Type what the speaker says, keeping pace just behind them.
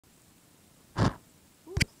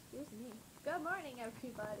Good morning,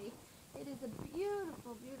 everybody. It is a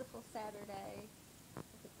beautiful, beautiful Saturday.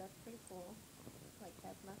 Look at that's pretty cool. Like,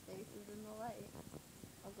 as my face is in the light.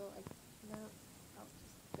 I'll go like, no, I'll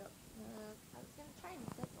just go. I was gonna try and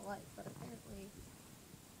sit in the light, but apparently,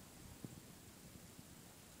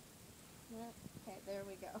 okay, there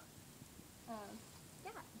we go.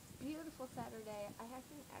 Yeah, beautiful Saturday. I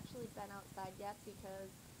haven't actually been outside yet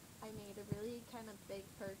because I made a really kind of big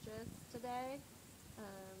purchase today.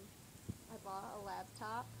 I bought a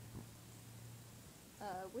laptop.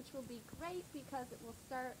 Which will be great because it will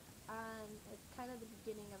start on, it's kind of the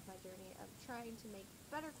beginning of my journey of trying to make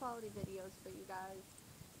better quality videos for you guys.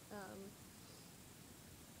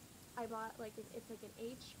 I bought it's like an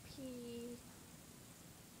HP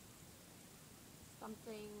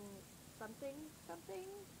something, something.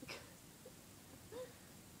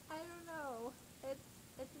 I don't know.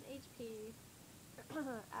 It's an HP.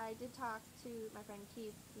 I did talk to my friend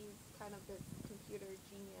Keith. He's kind of this computer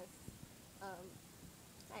genius.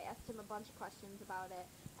 I asked him a bunch of questions about it.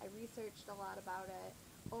 I researched a lot about it.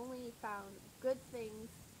 Only found good things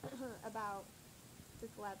about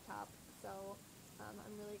this laptop. So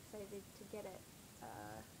I'm really excited to get it.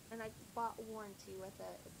 And I bought a warranty with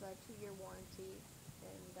it. It's a 2-year warranty.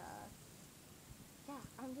 And yeah,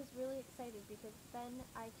 I'm just really excited because then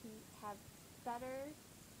I can have better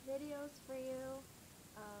videos for you.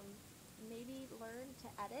 Maybe learn to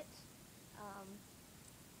edit.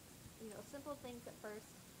 Simple things at first.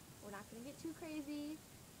 We're not going to get too crazy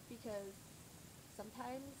because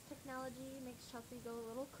sometimes technology makes Chelsea go a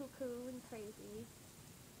little cuckoo and crazy.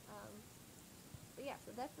 But yeah,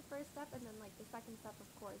 so that's the first step, and then the second step, of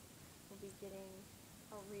course, will be getting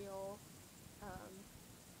a real,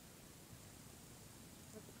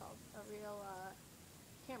 what's it called? A real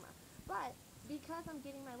camera. But because I'm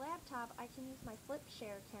getting my laptop, I can use my flip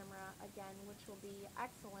share camera again, which will be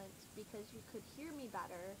excellent because you could hear me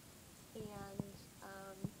better. And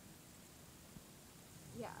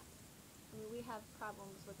yeah, I mean, we have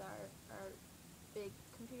problems with our big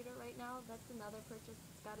computer right now. That's another purchase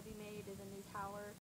that's got to be made, is a new tower.